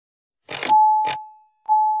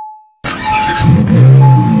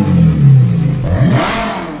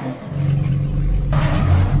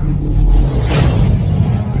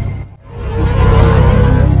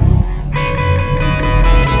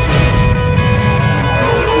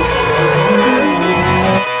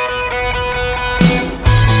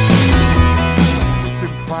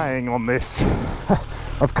this.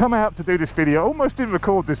 I've come out to do this video. I almost didn't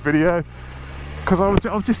record this video because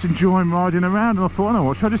I was just enjoying riding around, and I thought, oh,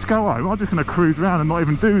 what, should I just go home? I'm just going to cruise around and not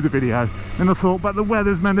even do the video. And I thought, but the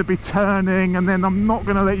weather's meant to be turning, and then I'm not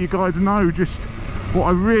going to let you guys know just what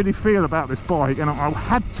I really feel about this bike, and I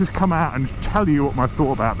had to come out and tell you what my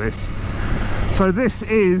thought about this. So this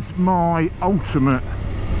is my ultimate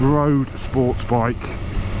road sports bike.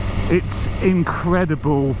 It's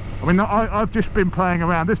incredible. I mean, I've just been playing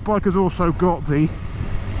around. This bike has also got the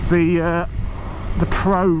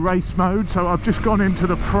pro race mode, so I've just gone into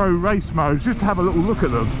the pro race modes just to have a little look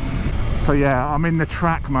at them. So yeah, I'm in the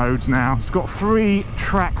track modes now. It's got 3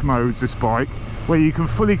 track modes, this bike, where you can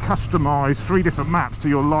fully customize 3 different maps to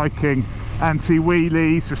your liking: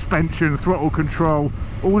 anti-wheelie, suspension, throttle control,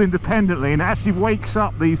 all independently. And it actually wakes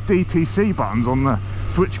up these DTC buttons on the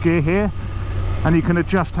switchgear here, and you can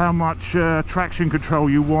adjust how much traction control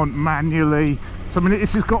you want manually. So I mean,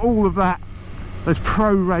 this has got all of that, those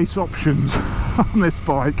pro race options on this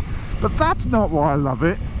bike. But that's not why I love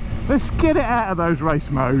it. Let's get it out of those race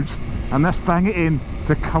modes and let's bang it in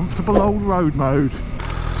to comfortable old road mode.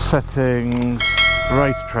 Settings,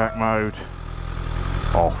 racetrack mode,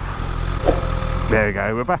 off. There we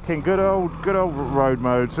go, we're back in good old road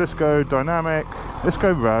modes. Let's go dynamic, let's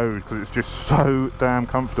go road, because it's just so damn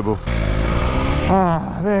comfortable.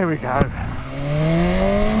 Ah, there we go.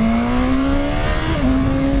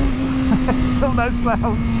 Still no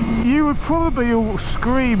slouch. You were probably all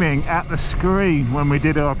screaming at the screen when we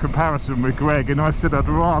did our comparison with Greg, and I said I'd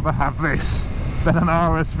rather have this than an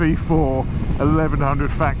RSV4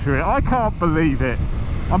 1100 factory. I can't believe it.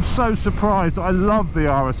 I'm so surprised. I love the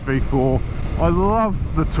RSV4. I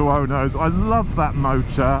love the Tuonos. I love that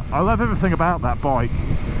motor. I love everything about that bike.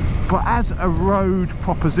 But as a road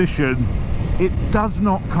proposition, it does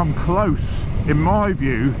not come close, in my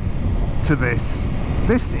view, to this.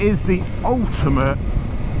 This is the ultimate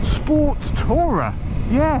sports tourer.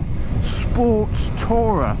 Yeah, sports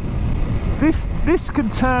tourer. This can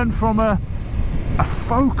turn from a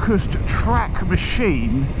focused track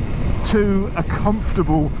machine to a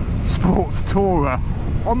comfortable sports tourer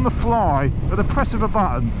on the fly at the press of a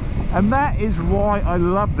button. And that is why I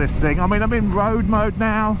love this thing. I mean, I'm in road mode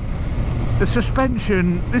now. The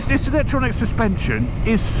suspension, this electronic suspension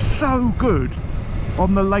is so good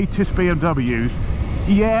on the latest BMWs.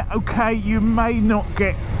 Yeah, okay, you may not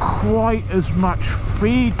get quite as much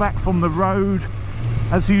feedback from the road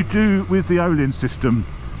as you do with the Öhlins system.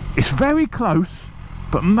 It's very close,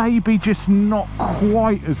 but maybe just not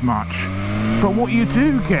quite as much. But what you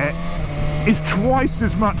do get is twice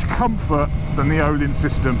as much comfort than the Öhlins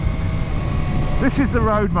system. This is the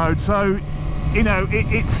road mode, so you know,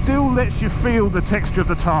 it still lets you feel the texture of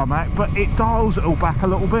the tarmac, but it dials it all back a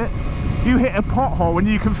little bit. You hit a pothole and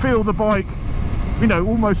you can feel the bike, you know,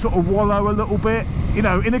 almost sort of wallow a little bit, you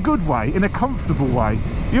know, in a good way, in a comfortable way.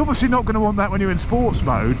 You're obviously not going to want that when you're in sports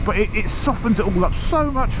mode, but it softens it all up so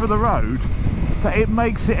much for the road that it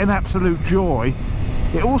makes it an absolute joy.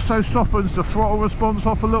 It also softens the throttle response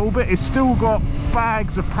off a little bit. It's still got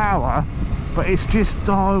bags of power, but it's just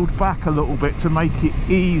dialed back a little bit to make it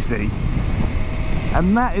easy.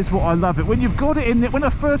 And that is what I love it. When you've got it in, when I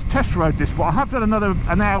first test rode this bike, I have done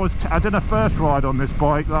I did a first ride on this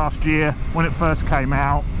bike last year when it first came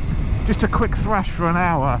out, just a quick thrash for an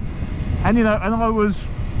hour, and you know, and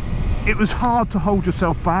it was hard to hold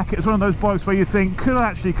yourself back. It was one of those bikes where you think, could I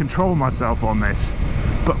actually control myself on this?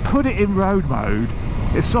 But put it in road mode,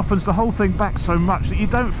 it softens the whole thing back so much that you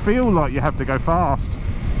don't feel like you have to go fast,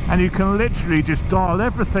 and you can literally just dial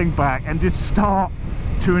everything back and just start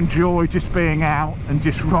to enjoy just being out and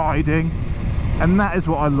just riding. And that is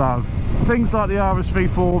what I love. Things like the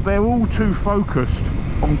RSV4, they're all too focused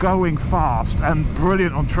on going fast and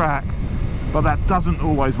brilliant on track, but that doesn't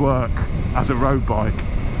always work as a road bike.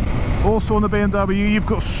 Also on the BMW, you've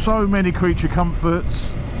got so many creature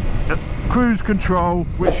comforts. Cruise control,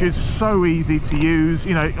 which is so easy to use.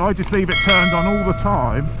 You know, I just leave it turned on all the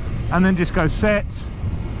time and then just go set,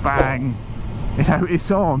 bang, you know,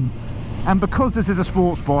 it's on. And because this is a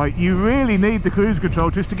sports bike, you really need the cruise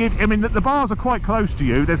control just to give, I mean, the bars are quite close to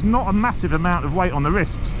you. There's not a massive amount of weight on the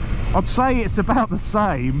wrists. I'd say it's about the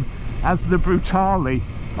same as the Brutale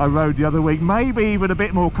I rode the other week. Maybe even a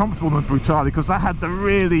bit more comfortable than Brutale, because that had the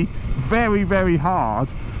really very, very hard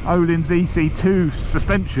Öhlins EC2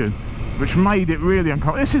 suspension, which made it really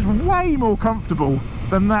uncomfortable. This is way more comfortable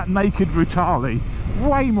than that naked Brutale.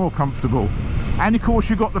 Way more comfortable. And of course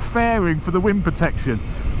you've got the fairing for the wind protection.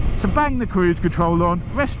 So bang the cruise control on,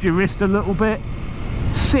 rest your wrist a little bit,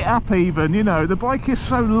 sit up even, you know, the bike is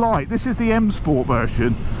so light. This is the M Sport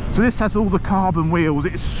version, so this has all the carbon wheels.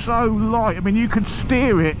 It's so light, I mean, you can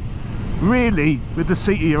steer it really with the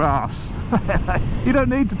seat of your ass. You don't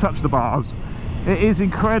need to touch the bars. It is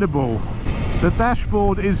incredible. The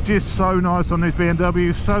dashboard is just so nice on these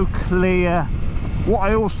BMW, so clear. What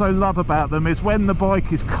I also love about them is when the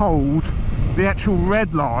bike is cold, the actual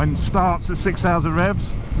red line starts at 6,000 revs.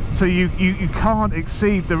 So you can't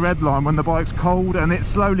exceed the red line when the bike's cold, and it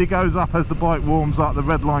slowly goes up as the bike warms up, the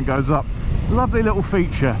red line goes up. Lovely little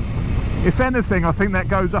feature. If anything, I think that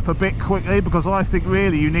goes up a bit quickly, because I think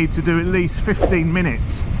really you need to do at least 15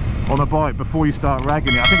 minutes on a bike before you start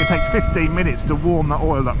ragging it. I think it takes 15 minutes to warm that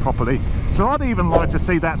oil up properly. So I'd even like to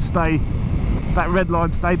see that red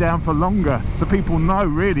line stay down for longer, so people know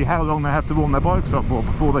really how long they have to warm their bikes up for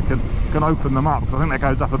before they can open them up, because I think that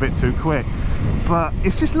goes up a bit too quick. But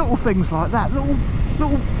it's just little things like that, little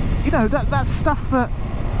you know, that's stuff that,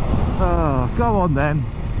 go on then,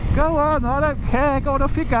 go on, I don't care, go on,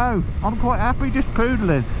 off you go, I'm quite happy just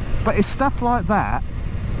poodling. But it's stuff like that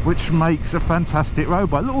which makes a fantastic road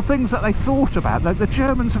bike. Little things that they thought about, that the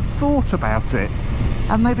Germans have thought about it,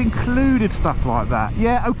 and they've included stuff like that.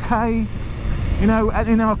 Yeah, okay, you know, and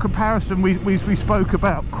in our comparison we spoke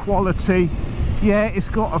about quality. Yeah, it's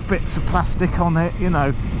got a bits of plastic on it, you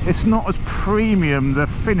know, it's not as premium, the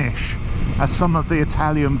finish, as some of the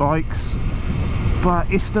Italian bikes,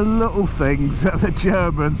 but it's the little things that the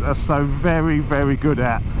Germans are so very, very good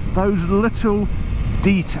at, those little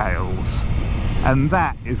details, and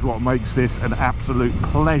that is what makes this an absolute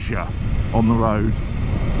pleasure on the road.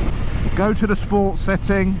 Go to the sports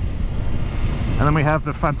setting, and then we have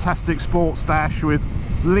the fantastic sports dash with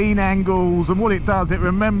lean angles, and what it does, it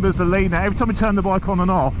remembers the lean. Every time you turn the bike on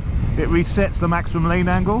and off, it resets the maximum lean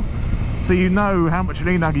angle, so you know how much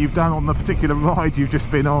lean angle you've done on the particular ride you've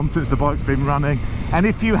just been on since the bike's been running. And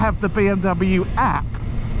if you have the BMW app,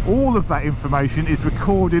 all of that information is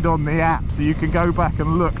recorded on the app, so you can go back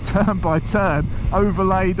and look turn by turn,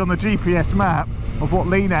 overlaid on the GPS map, of what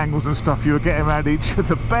lean angles and stuff you were getting around each of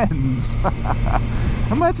the bends.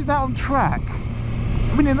 Imagine that on track.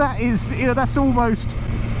 I mean, that is, you know, that's almost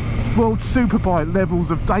World Superbike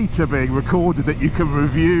levels of data being recorded that you can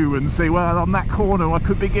review and see, well, on that corner I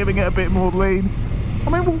could be giving it a bit more lean. I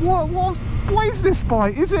mean, what is this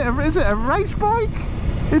bike? Is it a race bike?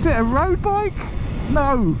 Is it a road bike?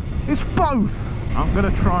 No, it's both. I'm going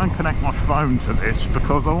to try and connect my phone to this,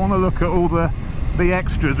 because I want to look at all the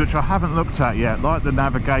extras which I haven't looked at yet, like the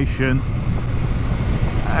navigation,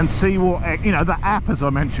 and see what, you know, the app, as I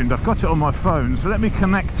mentioned, I've got it on my phone, so let me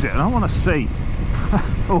connect it and I want to see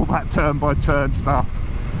all that turn by turn stuff.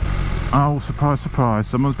 Oh, surprise, surprise,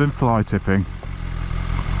 someone's been fly tipping.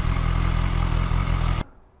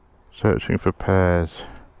 Searching for pairs.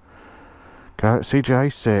 Galaxy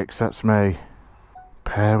J6, that's me.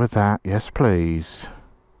 Pair with that, yes please.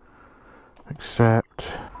 Accept.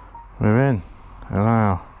 We're in.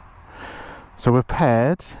 Allow. So we're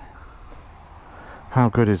paired. How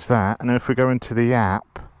good is that? And if we go into the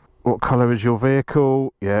app, what colour is your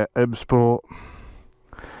vehicle? Yeah, M Sport.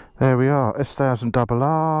 There we are,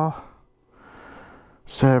 S1000RR.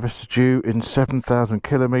 Service due in 7,000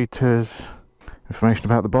 kilometres. Information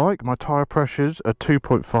about the bike. My tyre pressures are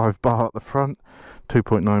 2.5 bar at the front,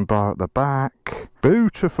 2.9 bar at the back.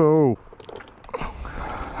 Beautiful.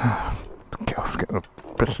 Get off, get the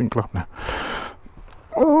pissing glove now.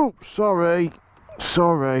 Oh, sorry,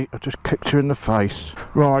 I just kicked you in the face.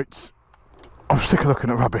 Right, I'm sick of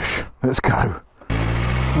looking at rubbish. Let's go.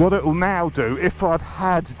 What it will now do, if I'd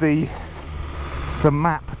had the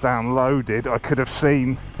map downloaded, I could have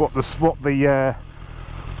seen what the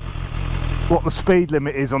speed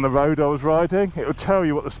limit is on the road I was riding. It will tell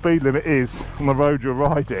you what the speed limit is on the road you're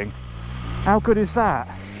riding. How good is that?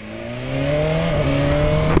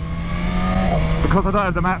 Because I don't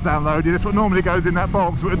have the map downloaded, it's what normally goes in that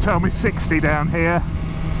box, but it would tell me 60 down here.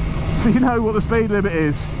 So you know what the speed limit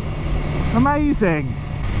is. Amazing.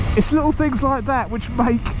 It's little things like that which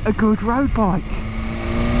make a good road bike.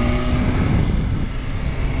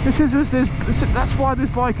 That's why this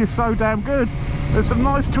bike is so damn good. There's some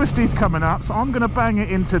nice twisties coming up, so I'm going to bang it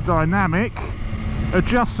into dynamic,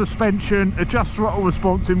 adjust suspension, adjust throttle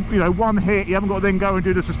response in, you know, one hit. You haven't got to then go and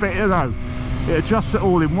do the suspension. No, it adjusts it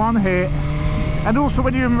all in one hit. And also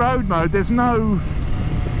when you're in road mode, there's no,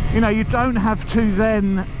 you know, you don't have to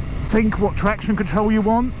then think what traction control you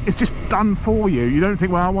want. It's just done for you. You don't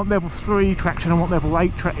think, well, I want level 3 traction, I want level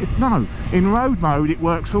 8 traction. No, in road mode it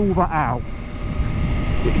works all that out.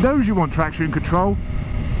 It knows you want traction control,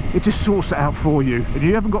 it just sorts it out for you, and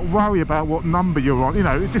you haven't got to worry about what number you're on. You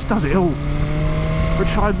know, it just does it all,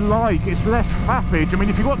 which I like. It's less faffage. I mean,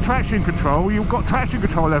 if you've got traction control, you've got traction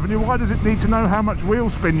control, haven't you? Why does it need to know how much wheel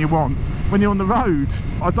spin you want? when you're on the road.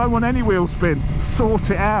 I don't want any wheel spin. Sort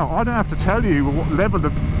it out. I don't have to tell you what level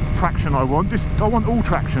of traction I want. Just I want all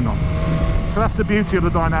traction on. So that's the beauty of the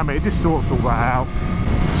Dynamic. It just sorts all that out.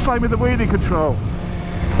 Same with the wheelie control.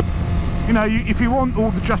 You know, if you want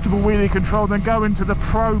all the adjustable wheelie control, then go into the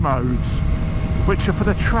Pro modes, which are for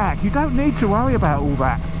the track. You don't need to worry about all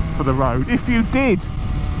that for the road. If you did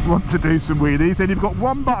want to do some wheelies, then you've got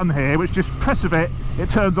one button here, which just press of it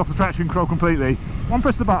turns off the traction control completely. One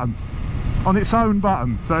press of the button on its own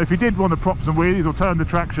button. So if you did want to prop some wheelies or turn the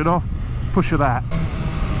traction off, push of that.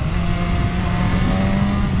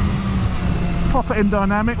 Pop it in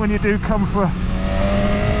Dynamic when you do come for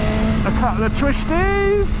a couple of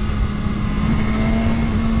twisties.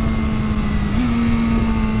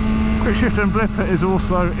 Quick shift and blipper is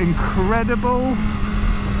also incredible.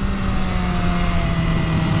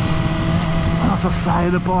 As I say,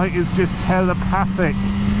 the bike is just telepathic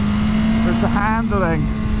with the handling.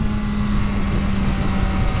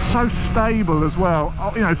 So stable as well,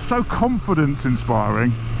 you know, so confidence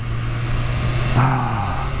inspiring.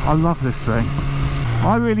 I love this thing.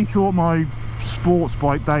 I really thought my sports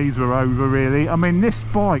bike days were over, really. I mean, this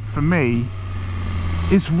bike for me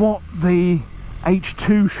is what the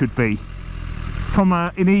H2 should be from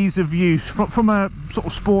an ease of use, from a sort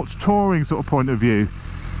of sports touring sort of point of view.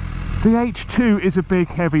 The H2 is a big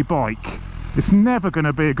heavy bike. It's never going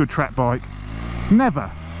to be a good track bike, never.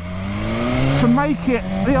 So make it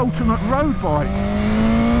the ultimate road bike.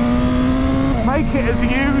 Make it as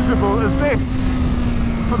usable as this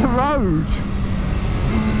for the road.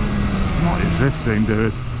 What is this thing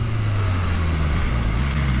doing?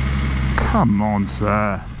 Come on,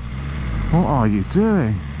 sir. What are you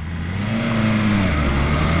doing?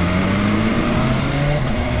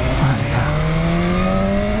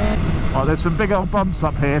 Oh, there's some big old bumps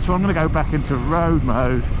up here, so I'm going to go back into road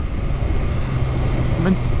mode. I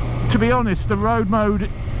mean, to be honest, the road mode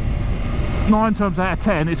 9 times out of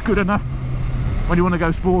 10 is good enough when you want to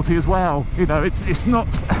go sporty as well. You know, it's not.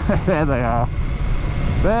 There they are.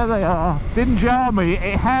 There they are. Didn't jar me.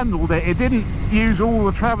 It handled it. It didn't use all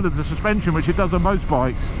the travel of the suspension, which it does on most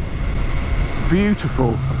bikes.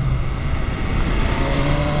 Beautiful.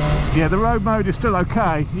 Yeah, the road mode is still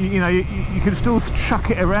okay. You know, you can still chuck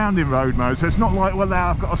it around in road mode, so it's not like, well,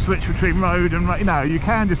 now I've got to switch between road and, you know, you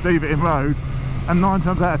can just leave it in road, and 9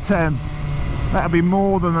 times out of 10 that'll be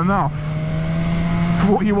more than enough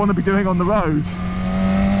for what you want to be doing on the road.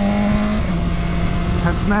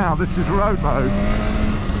 Hence now this is road mode.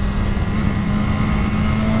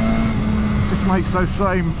 Just makes those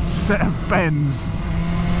same set of bends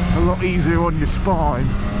a lot easier on your spine.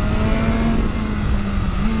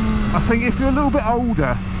 I think if you're a little bit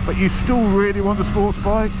older but you still really want a sports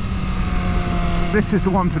bike, this is the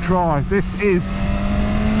one to try. This is,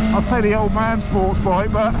 I'll say, the old man sports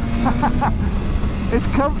bike, but it's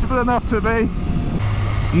comfortable enough to be.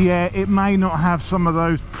 Yeah, it may not have some of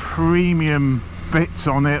those premium bits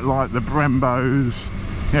on it like the Brembos,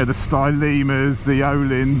 you know, the Stylemas, the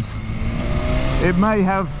Öhlins. It may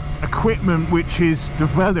have equipment which is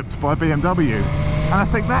developed by BMW, and I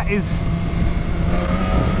think that is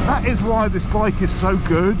why this bike is so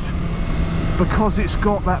good, because it's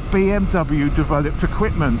got that BMW developed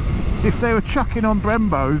equipment. If they were chucking on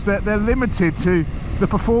Brembos, they're limited to the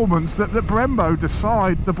performance that Brembo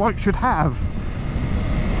decide the bike should have.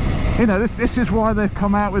 You know, this is why they've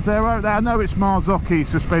come out with their own. I know it's Marzocchi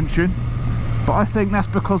suspension, but I think that's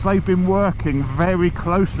because they've been working very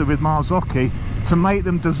closely with Marzocchi to make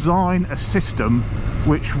them design a system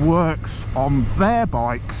which works on their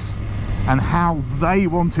bikes and how they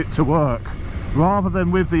want it to work, rather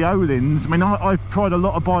than with the Öhlins. I mean, I've tried a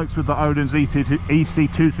lot of bikes with the Öhlins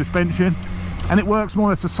EC2 suspension, and it works more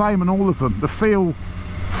or less the same on all of them. The feel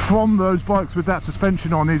from those bikes with that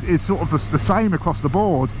suspension on is sort of the same across the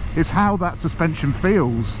board. It's how that suspension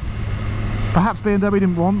feels. Perhaps BMW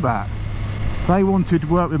didn't want that. They wanted to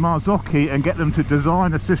work with Marzocchi and get them to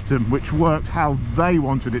design a system which worked how they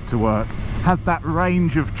wanted it to work, had that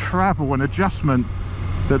range of travel and adjustment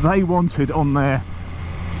that they wanted on their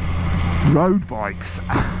road bikes.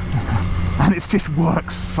 And it's just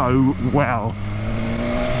works so well.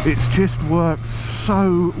 It's just works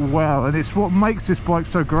so well, and it's what makes this bike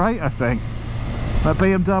so great, I think, that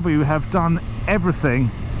BMW have done everything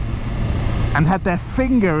and had their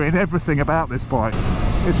finger in everything about this bike.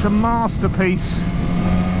 It's a masterpiece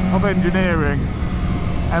of engineering,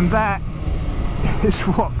 and that is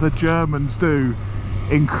what the Germans do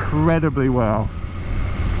incredibly well.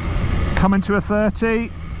 Come into a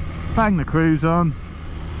 30, bang the cruise on.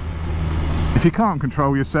 If you can't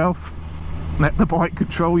control yourself, let the bike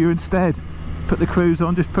control you instead. Put the cruise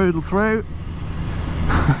on, just poodle through.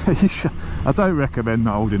 I don't recommend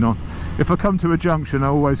not holding on. If I come to a junction, I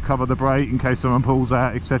always cover the brake in case someone pulls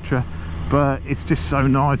out, etc. But it's just so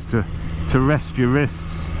nice to rest your wrists.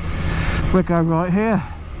 We'll go right here,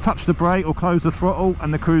 touch the brake or close the throttle,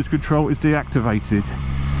 and the cruise control is deactivated.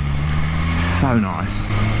 So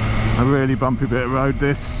nice. A really bumpy bit of road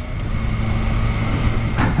this.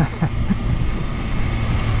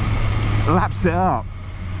 Laps it up.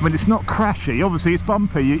 I mean, it's not crashy, obviously it's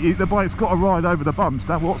bumpy, the bike's got to ride over the bumps,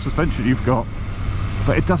 that's what suspension you've got,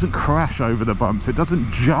 but it doesn't crash over the bumps, it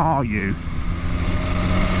doesn't jar you.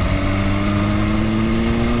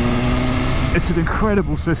 It's an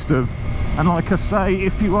incredible system, and like I say,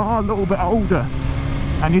 if you are a little bit older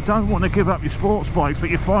and you don't want to give up your sports bikes, but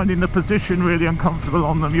you're finding the position really uncomfortable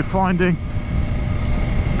on them, you're finding,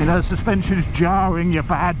 you know, the suspension's jarring, your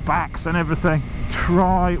bad backs and everything,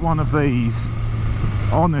 try one of these.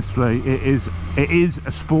 Honestly, it is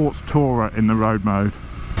a sports tourer in the road mode.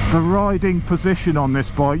 The riding position on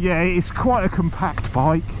this bike, yeah, it's quite a compact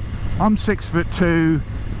bike. I'm 6'2",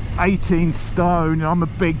 18 stone, I'm a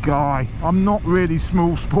big guy. I'm not really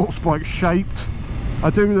small sports bike shaped. I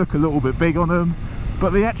do look a little bit big on them,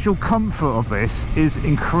 but the actual comfort of this is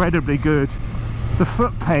incredibly good. The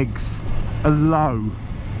foot pegs are low.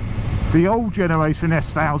 The old generation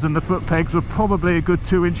S1000, the foot pegs were probably a good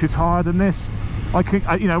 2 inches higher than this.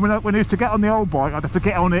 You know, when I used to get on the old bike, I'd have to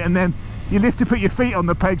get on it, and then you lift to put your feet on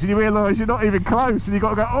the pegs and you realise you're not even close, and you've got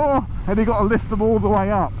to go, oh, and you've got to lift them all the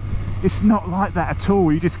way up. It's not like that at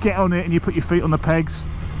all. You just get on it and you put your feet on the pegs.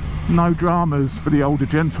 No dramas for the older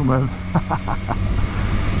gentlemen.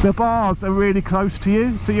 The bars are really close to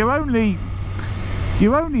you, so you're only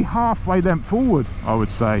halfway length forward, I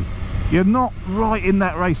would say. You're not right in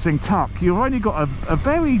that racing tuck. You've only got a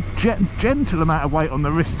very gentle amount of weight on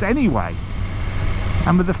the wrists anyway.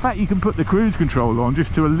 And with the fact you can put the cruise control on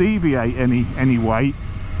just to alleviate any weight,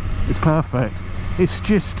 it's perfect. It's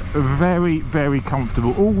just very, very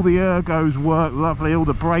comfortable. All the ergos work lovely, all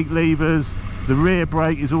the brake levers, the rear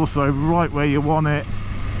brake is also right where you want it.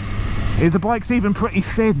 The bike's even pretty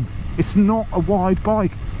thin. It's not a wide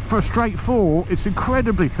bike. For a straight four, it's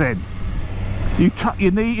incredibly thin. You tuck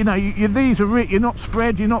your knee, you know, your knees are you're not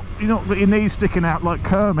spread, you're not got your knees sticking out like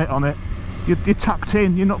Kermit on it. You're tucked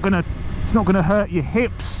in. It's not gonna hurt your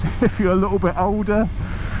hips if you're a little bit older.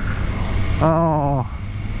 Oh,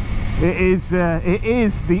 it is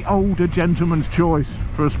the older gentleman's choice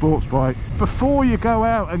for a sports bike. Before you go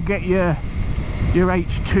out and get your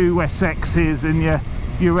H2 SXs and your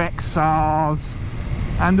XRs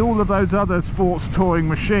and all of those other sports touring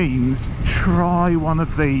machines, try one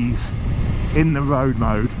of these in the road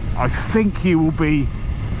mode. I think you will be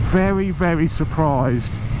very, very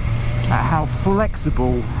surprised at how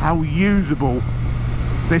flexible, how usable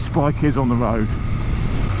this bike is on the road.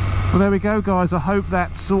 Well, there we go, guys. I hope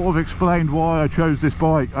that sort of explained why I chose this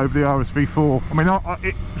bike over the RSV4. I mean,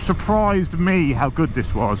 it surprised me how good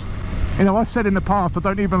this was. You know, I've said in the past I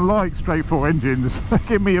don't even like straight four engines.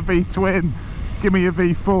 Give me a V-twin, give me a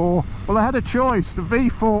V4. Well, I had a choice, the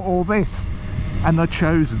V4 or this, and I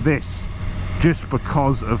chose this just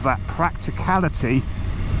because of that practicality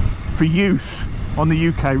for use on the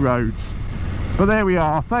UK roads. But there we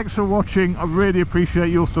are. Thanks for watching. I really appreciate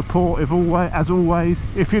your support as always.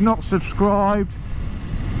 If you're not subscribed,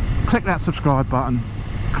 click that subscribe button,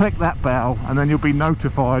 click that bell, and then you'll be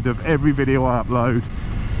notified of every video I upload.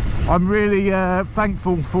 I'm really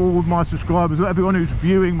thankful for all my subscribers, everyone who's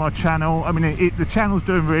viewing my channel. I mean, the channel's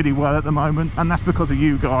doing really well at the moment, and that's because of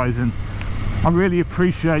you guys, and I really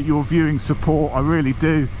appreciate your viewing support. I really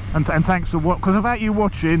do, and thanks for what, because without you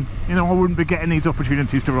watching, you know, I wouldn't be getting these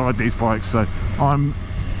opportunities to ride these bikes. So I'm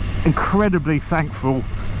incredibly thankful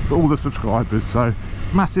for all the subscribers. So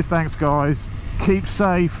massive thanks, guys. Keep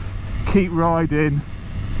safe, keep riding,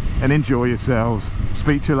 and enjoy yourselves.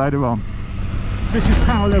 Speak to you later on. This is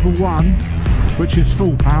power level 1, which is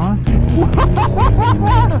full power.